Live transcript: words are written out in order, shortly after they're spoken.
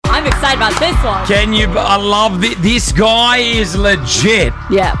I'm excited about this one. I love this guy is legit.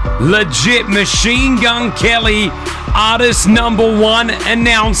 Yeah. Legit. Machine Gun Kelly, artist number one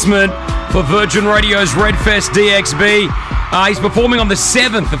announcement for Virgin Radio's Redfest DXB. He's performing on the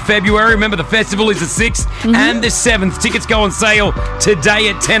 7th of February. Remember, the festival is the 6th and the 7th. Tickets go on sale today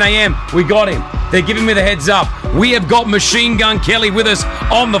at 10 a.m. We got him. They're giving me the heads up. We have got Machine Gun Kelly with us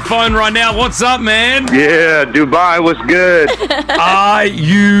on the phone right now. What's up, man? Yeah, Dubai was good. Are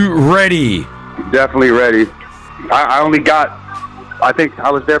you ready? Definitely ready. I think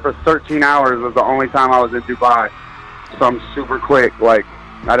I was there for 13 hours. It was the only time I was in Dubai. So I'm super quick. Like,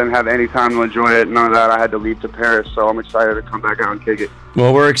 I didn't have any time to enjoy it. None of that. I had to leave to Paris, so I'm excited to come back out and kick it.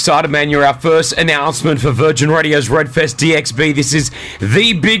 Well, we're excited, man. You're our first announcement for Virgin Radio's Redfest DXB. This is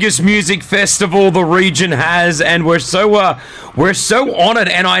the biggest music festival the region has, and we're so honored.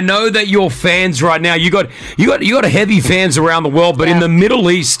 And I know that your fans right now, you got heavy fans around the world, but in the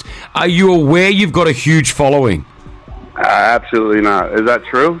Middle East, are you aware you've got a huge following? Absolutely not. Is that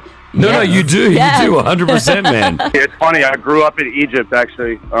true? No, you do. Yeah. You do, 100%, man. It's funny. I grew up in Egypt,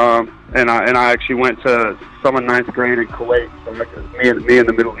 actually, and I actually went to summer 9th grade in Kuwait. So me in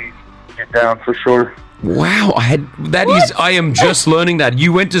the Middle East get down for sure. Wow, I am just learning that.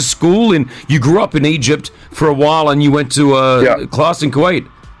 You went to school you grew up in Egypt for a while, and you went to a class in Kuwait.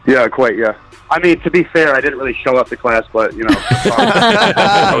 Yeah, Kuwait. Yeah. I mean, to be fair, I didn't really show up to class, but, you know,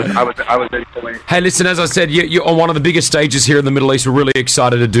 I was in Kuwait. Hey, listen, as I said, you're on one of the biggest stages here in the Middle East. We're really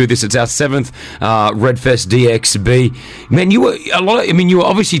excited to do this. It's our 7th Redfest DXB. Man, you were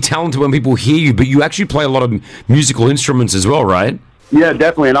obviously talented when people hear you, but you actually play a lot of musical instruments as well, right? Yeah,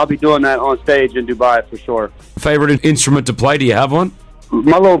 definitely, and I'll be doing that on stage in Dubai for sure. Favorite instrument to play? Do you have one?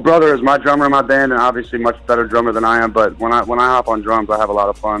 My little brother is my drummer in my band, and obviously much better drummer than I am. But when I hop on drums, I have a lot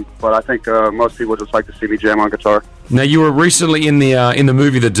of fun. But I think most people just like to see me jam on guitar. Now, you were recently in the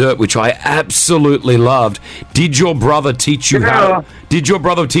movie The Dirt, which I absolutely loved. Did your brother teach you how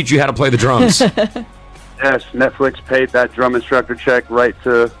to play the drums? Yes, Netflix paid that drum instructor check right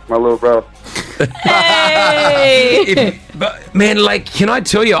to my little bro. Hey! But man, like, can I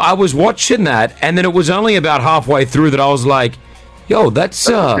tell you, I was watching that, and then it was only about halfway through that I was like, yo, that's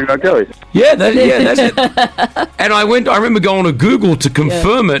Kelly. that's it. And I remember going to Google to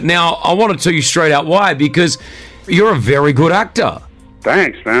confirm it. Now, I want to tell you straight out why, because you're a very good actor.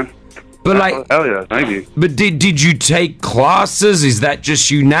 Thanks, man. But hell yeah, thank you. But did you take classes? Is that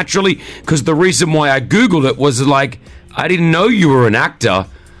just you naturally? Because the reason why I Googled it was like, I didn't know you were an actor.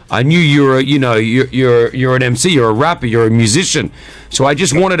 I knew you were, you're an MC, you're a rapper, you're a musician. So I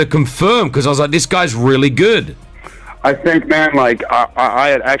just wanted to confirm, because I was like, this guy's really good. I think, man, like, I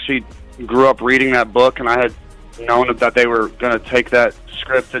had actually grew up reading that book, and I had known that they were going to take that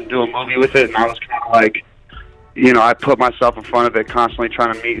script and do a movie with it, and I was kind of like, I put myself in front of it, constantly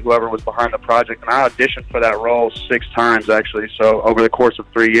trying to meet whoever was behind the project, and I auditioned for that role 6 times, actually, so over the course of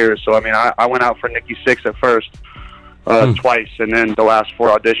 3 years. So, I mean, I went out for Nikki Sixx at first, twice, and then the last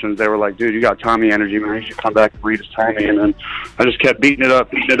 4 auditions, they were like, dude, you got Tommy energy, man, you should come back and read as Tommy, and then I just kept beating it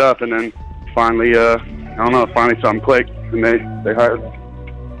up, and then finally, finally something clicked, and they hired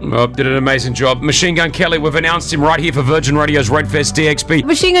me. Well, did an amazing job. Machine Gun Kelly, we've announced him right here for Virgin Radio's Redfest DXB.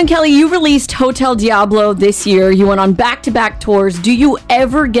 Machine Gun Kelly, you released Hotel Diablo this year. You went on back-to-back tours. Do you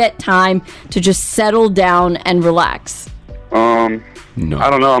ever get time to just settle down and relax? No. I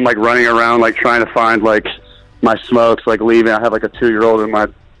don't know. I'm like running around, like trying to find like my smokes, like leaving. I have like a 2-year-old in my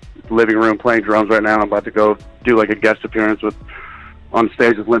living room playing drums right now. I'm about to go do like a guest appearance on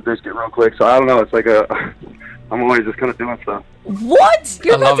stage with Limp Bizkit real quick. So I don't know. It's like I'm always just kind of doing stuff. What?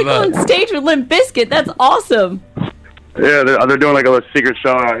 You're about to go on stage with Limp Bizkit? That's awesome. Yeah, they're doing like a little secret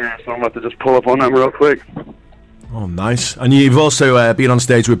show out here, so I'm about to just pull up on them real quick. Oh, nice. And you've also been on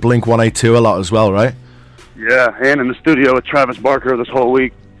stage with Blink-182 a lot as well, right? Yeah, and in the studio with Travis Barker this whole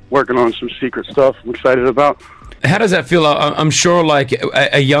week, working on some secret stuff I'm excited about. How does that feel? I'm sure like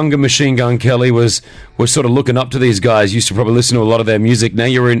a younger Machine Gun Kelly was sort of looking up to these guys, used to probably listen to a lot of their music. Now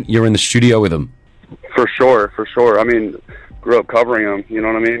you're in the studio with them. For sure. I mean, grew up covering them, you know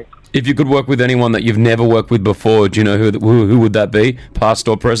what I mean? If you could work with anyone that you've never worked with before, do you know who would that be, past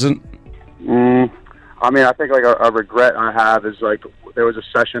or present? I mean, I think like a regret I have is like there was a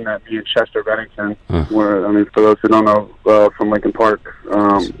session that me and Chester Bennington, where, I mean, for those who don't know, from Linkin Park,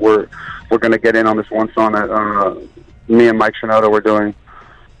 we're going to get in on this one song that me and Mike Shinoda were doing,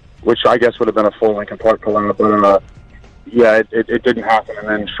 which I guess would have been a full Linkin Park collab, but yeah, it didn't happen, and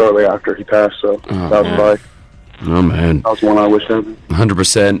then shortly after he passed, so that was like, oh man, that was one I wish happened.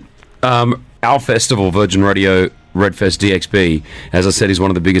 100%. Our festival, Virgin Radio Redfest DXB, as I said, is one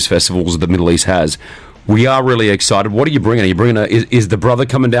of the biggest festivals the Middle East has. We are really excited. What are you bringing? Are you bringing is the brother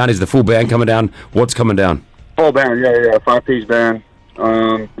coming down? Is the full band coming down? What's coming down? Full band, yeah, 5-piece band.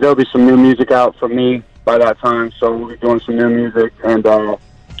 There'll be some new music out from me by that time, so we'll be doing some new music. And,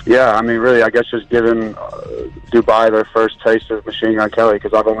 yeah, I mean, really, I guess just giving Dubai their first taste of Machine Gun Kelly,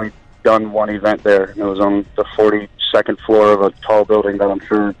 because I've only done one event there, and it was on the 42nd floor of a tall building that I'm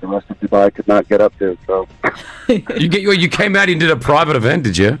sure the rest of Dubai could not get up to. So You came out and did a private event,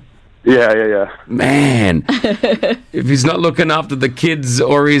 did you? Yeah. Man, if he's not looking after the kids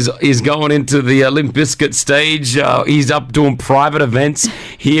or he's going into the Limp Bizkit stage, he's up doing private events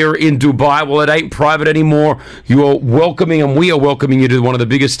here in Dubai. Well, it ain't private anymore. You are welcoming, and we are welcoming you to one of the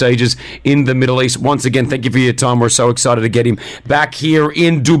biggest stages in the Middle East. Once again, thank you for your time. We're so excited to get him back here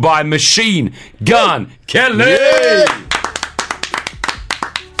in Dubai. Machine Gun Kelly! Yeah.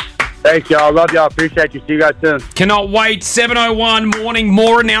 Thanks, y'all. Love y'all. Appreciate you. See you guys soon. Cannot wait. 7:01 morning.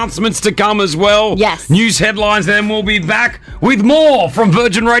 More announcements to come as well. Yes. News headlines. Then we'll be back with more from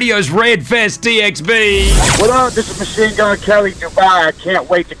Virgin Radio's Red Fest DXB. What up? This is Machine Gun Kelly, Dubai. I can't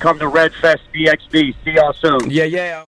wait to come to Red Fest DXB. See y'all soon. Yeah.